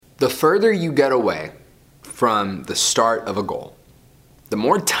The further you get away from the start of a goal, the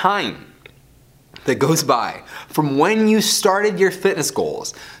more time that goes by from when you started your fitness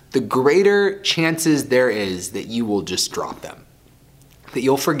goals, the greater chances there is that you will just drop them, that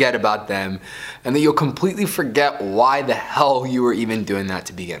you'll forget about them, and that you'll completely forget why the hell you were even doing that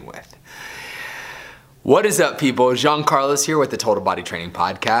to begin with. What is up, people? Jean Carlos here with the Total Body Training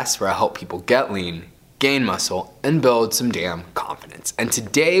Podcast, where I help people get lean, gain muscle, and build some damn confidence. And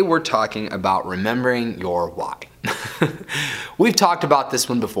today we're talking about remembering your why. We've talked about this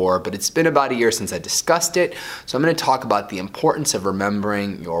one before, but it's been about a year since I discussed it, so I'm going to talk about the importance of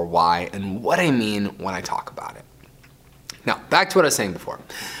remembering your why and what I mean when I talk about it. Now, back to what I was saying before.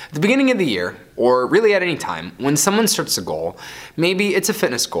 At the beginning of the year, or really at any time, when someone starts a goal, maybe it's a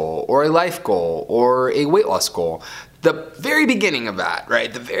fitness goal, or a life goal, or a weight loss goal, the very beginning of that,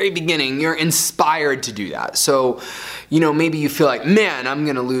 right? The very beginning, you're inspired to do that. So, maybe you feel like, man, I'm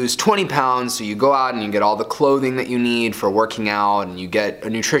gonna lose 20 pounds. So you go out and you get all the clothing that you need for working out, and you get a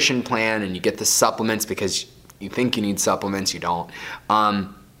nutrition plan, and you get the supplements because you think you need supplements, you don't.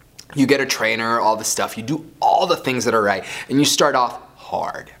 You get a trainer, all the stuff, you do all the things that are right, and you start off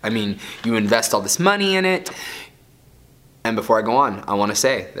hard. I mean, you invest all this money in it. And before I go on, I want to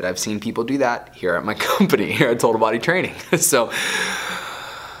say that I've seen people do that here at my company, here at Total Body Training. So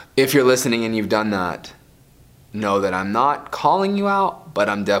if you're listening and you've done that, know that I'm not calling you out, but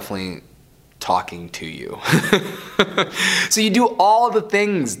I'm definitely talking to you. So you do all the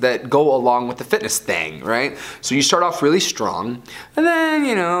things that go along with the fitness thing, right? So you start off really strong, and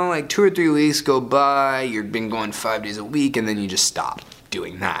then, like 2 or 3 weeks go by, you've been going 5 days a week, and then you just stop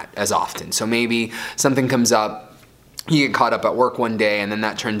doing that as often. So maybe something comes up, you get caught up at work one day, and then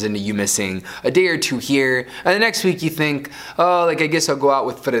that turns into you missing a day or 2 here. And the next week you think, I guess I'll go out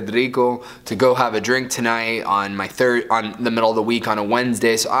with Federico to go have a drink tonight on the middle of the week on a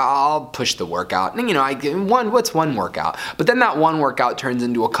Wednesday. So I'll push the workout. And what's one workout? But then that one workout turns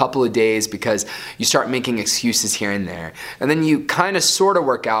into a couple of days because you start making excuses here and there. And then you kind of sort of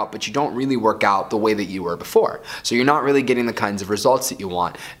work out, but you don't really work out the way that you were before. So you're not really getting the kinds of results that you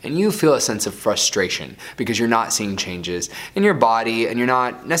want. And you feel a sense of frustration because you're not seeing changes in your body, and you're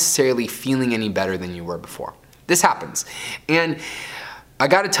not necessarily feeling any better than you were before. This happens. And I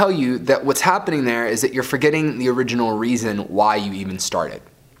got to tell you that what's happening there is that you're forgetting the original reason why you even started.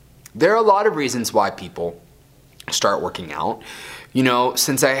 There are a lot of reasons why people start working out.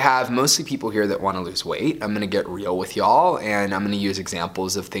 Since I have mostly people here that want to lose weight, I'm going to get real with y'all, and I'm going to use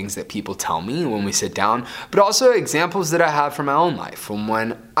examples of things that people tell me when we sit down, but also examples that I have from my own life, from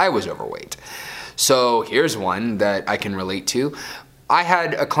when I was overweight. So here's one that I can relate to. I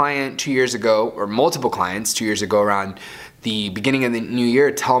had a client 2 years ago, or multiple clients 2 years ago around the beginning of the new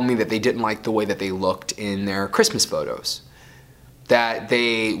year, tell me that they didn't like the way that they looked in their Christmas photos, that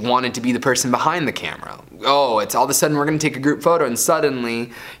they wanted to be the person behind the camera. It's all of a sudden we're going to take a group photo, and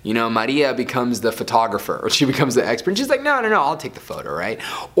suddenly, Maria becomes the photographer, or she becomes the expert. And she's like, no, I'll take the photo, right?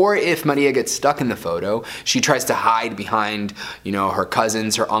 Or if Maria gets stuck in the photo, she tries to hide behind, her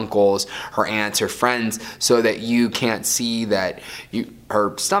cousins, her uncles, her aunts, her friends, so that you can't see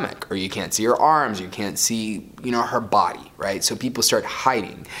her stomach, or you can't see her arms, you can't see, her body, right? So people start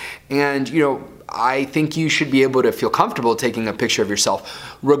hiding. And, I think you should be able to feel comfortable taking a picture of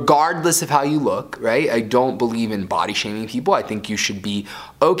yourself regardless of how you look, right? I don't believe in body shaming people. I think you should be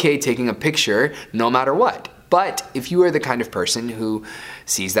okay taking a picture no matter what. But if you are the kind of person who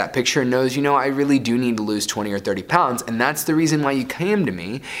sees that picture and knows, I really do need to lose 20 or 30 pounds, and that's the reason why you came to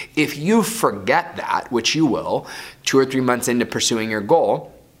me, if you forget that, which you will, 2 or 3 months into pursuing your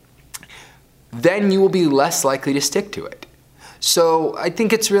goal, then you will be less likely to stick to it. So I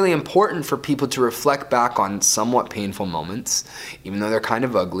think it's really important for people to reflect back on somewhat painful moments, even though they're kind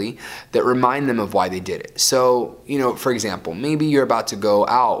of ugly, that remind them of why they did it. So, for example, maybe you're about to go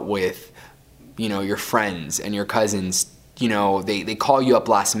out with, your friends and your cousins, they call you up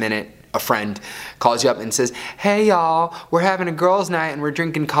last minute. A friend calls you up and says, hey y'all, we're having a girls' night and we're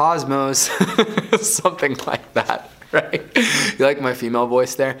drinking Cosmos, something like that. Right? You like my female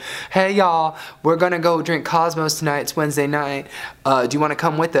voice there? Hey y'all, we're gonna go drink Cosmos tonight, it's Wednesday night. Do you wanna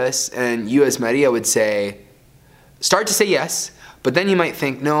come with us? And you as Maria would start to say yes, but then you might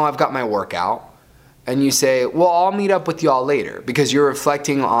think, no, I've got my workout. And you say, well, I'll meet up with y'all later, because you're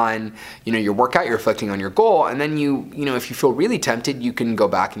reflecting on, your workout, you're reflecting on your goal, and then if you feel really tempted, you can go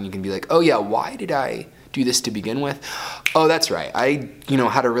back and you can be like, oh yeah, why did I do this to begin with? Oh, that's right. I,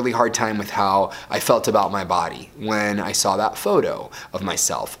 had a really hard time with how I felt about my body when I saw that photo of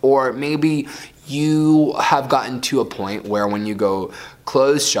myself. Or maybe you have gotten to a point where when you go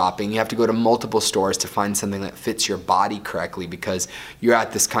clothes shopping, you have to go to multiple stores to find something that fits your body correctly because you're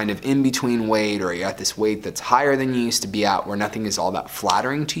at this kind of in-between weight, or you're at this weight that's higher than you used to be at, where nothing is all that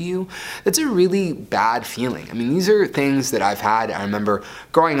flattering to you. That's a really bad feeling. I mean, these are things that I've had. I remember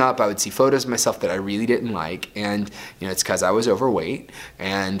growing up, I would see photos of myself that I really didn't like, and it's because I was overweight,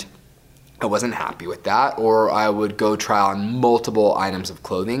 and I wasn't happy with that. Or I would go try on multiple items of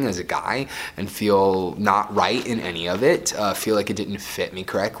clothing as a guy and feel not right in any of it, feel like it didn't fit me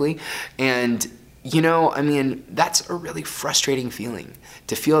correctly. And that's a really frustrating feeling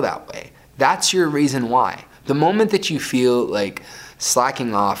to feel that way. That's your reason why. The moment that you feel like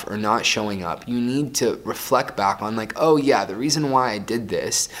slacking off or not showing up, you need to reflect back on like, oh yeah, the reason why I did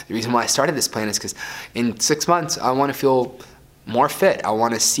this, the reason why I started this plan is because in 6 months I want to feel more fit. I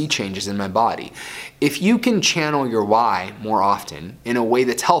want to see changes in my body. If you can channel your why more often in a way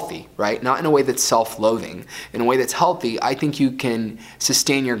that's healthy, right? Not in a way that's self-loathing, in a way that's healthy, I think you can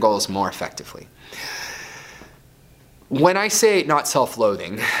sustain your goals more effectively. When I say not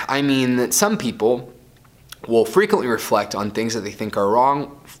self-loathing, I mean that some people will frequently reflect on things that they think are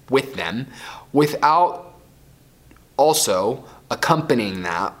wrong with them without also accompanying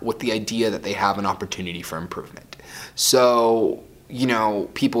that with the idea that they have an opportunity for improvement. So,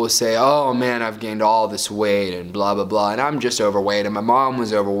 people will say, oh man, I've gained all this weight and blah, blah, blah, and I'm just overweight and my mom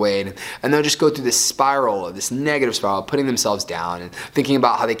was overweight. And they'll just go through this spiral, this negative spiral, putting themselves down and thinking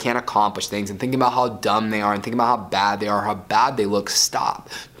about how they can't accomplish things and thinking about how dumb they are and thinking about how bad they are, how bad they look. Stop.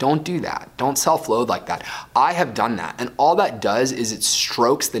 Don't do that. Don't self-loathe like that. I have done that. And all that does is it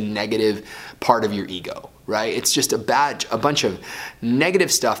strokes the negative part of your ego. Right? It's just a bunch of negative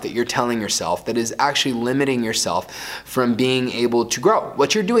stuff that you're telling yourself that is actually limiting yourself from being able to grow.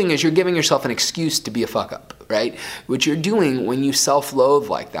 What you're doing is you're giving yourself an excuse to be a fuck up, right? What you're doing when you self-loathe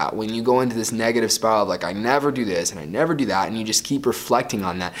like that, when you go into this negative spiral of like, I never do this and I never do that, and you just keep reflecting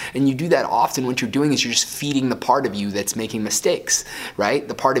on that, and you do that often, what you're doing is you're just feeding the part of you that's making mistakes, right?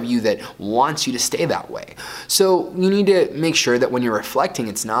 The part of you that wants you to stay that way. So you need to make sure that when you're reflecting,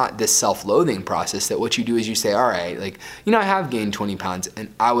 it's not this self-loathing process, that what you do is you say, all right, like, I have gained 20 pounds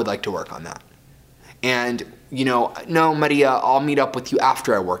and I would like to work on that. And, no, Maria, I'll meet up with you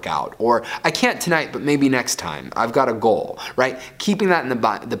after I work out. Or I can't tonight, but maybe next time. I've got a goal, right? Keeping that in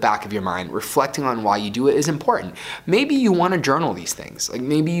the back of your mind, reflecting on why you do it is important. Maybe you want to journal these things. Like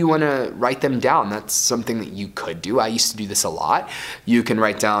maybe you want to write them down. That's something that you could do. I used to do this a lot. You can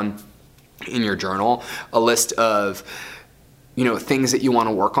write down in your journal a list of things that you want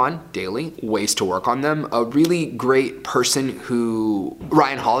to work on daily, ways to work on them. A really great person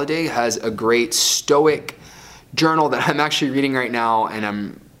Ryan Holiday has a great Stoic journal that I'm actually reading right now, and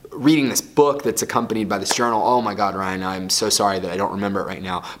I'm reading this book that's accompanied by this journal. Oh my God, Ryan, I'm so sorry that I don't remember it right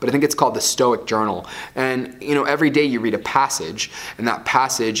now, but I think it's called the Stoic Journal. And every day you read a passage, and that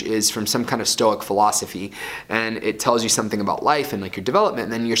passage is from some kind of Stoic philosophy, and it tells you something about life and like your development,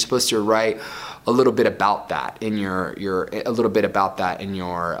 and then you're supposed to write a little bit about that in your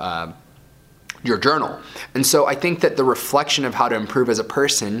journal. And so I think that the reflection of how to improve as a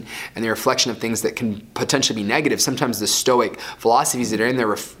person and the reflection of things that can potentially be negative, sometimes the Stoic philosophies that are in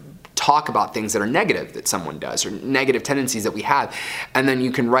there talk about things that are negative that someone does, or negative tendencies that we have, and then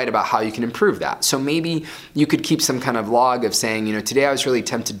you can write about how you can improve that. So maybe you could keep some kind of log of saying, today I was really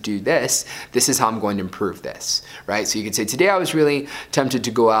tempted to do this is how I'm going to improve this, right? So you could say, today I was really tempted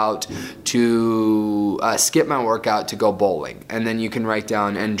to go out to skip my workout to go bowling, and then you can write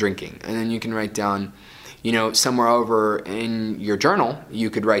down, and drinking, and then you can write down, somewhere over in your journal,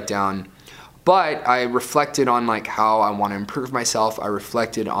 you could write down, but I reflected on like how I want to improve myself. I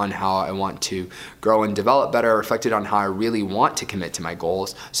reflected on how I want to grow and develop better. I reflected on how I really want to commit to my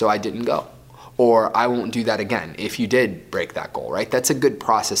goals, so I didn't go. Or I won't do that again if you did break that goal, right? That's a good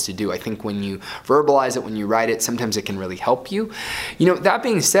process to do. I think when you verbalize it, when you write it, sometimes it can really help you. That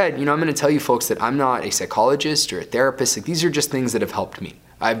being said, I'm going to tell you folks that I'm not a psychologist or a therapist. Like, these are just things that have helped me.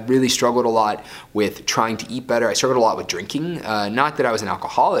 I've really struggled a lot with trying to eat better. I struggled a lot with drinking. Not that I was an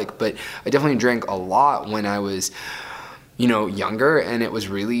alcoholic, but I definitely drank a lot when I was younger, and it was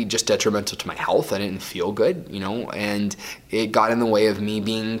really just detrimental to my health. I didn't feel good, and it got in the way of me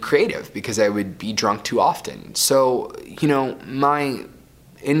being creative because I would be drunk too often. So,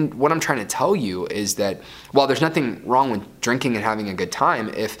 what I'm trying to tell you is that while there's nothing wrong with drinking and having a good time,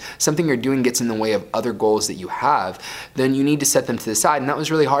 if something you're doing gets in the way of other goals that you have, then you need to set them to the side. And that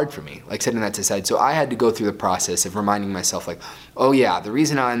was really hard for me, like setting that to the side. So I had to go through the process of reminding myself, like, oh yeah, the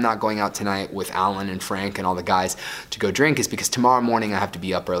reason I'm not going out tonight with Alan and Frank and all the guys to go drink is because tomorrow morning I have to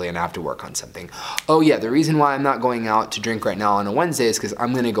be up early and I have to work on something. Oh yeah, the reason why I'm not going out to drink right now on a Wednesday is because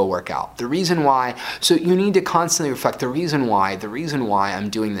I'm gonna go work out. The reason why, so you need to constantly reflect the reason why I'm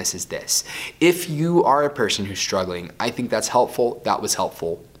doing this is this. If you are a person who's struggling, I think that's helpful. That was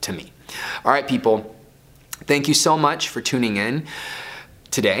helpful to me. All right, people, thank you so much for tuning in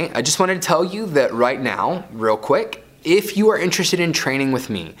today. I just wanted to tell you that right now, real quick, if you are interested in training with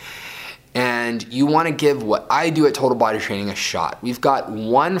me and you want to give what I do at Total Body Training a shot, we've got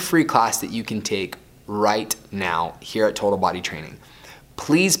one free class that you can take right now here at Total Body Training.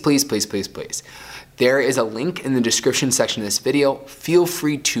 Please, please, please, please, please. There is a link in the description section of this video. Feel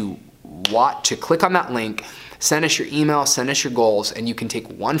free to click on that link, send us your email, send us your goals, and you can take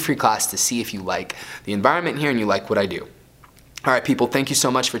one free class to see if you like the environment here and you like what I do. All right, people, thank you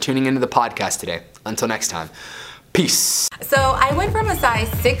so much for tuning into the podcast today. Until next time, peace. So I went from a size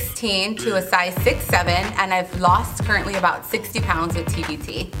 16 to a size 6'7", and I've lost currently about 60 pounds with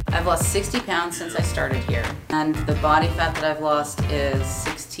TBT. I've lost 60 pounds since I started here, and the body fat that I've lost is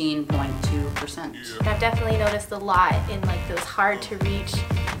 16.2%. I've definitely noticed a lot in like those hard to reach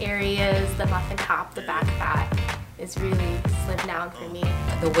areas, the muffin top, the back fat is really slimmed down for me.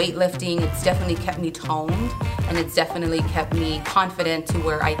 The weightlifting, it's definitely kept me toned, and it's definitely kept me confident to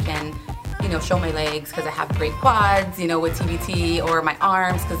where I can, you know, show my legs because I have great quads, you know, with TBT, or my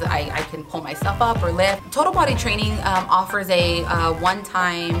arms because I can pull myself up or lift. Total Body Training offers a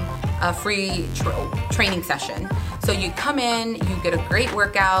one-time free training session. So you come in, you get a great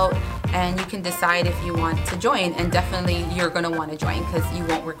workout, and you can decide if you want to join, and definitely you're gonna wanna join because you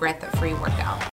won't regret the free workout.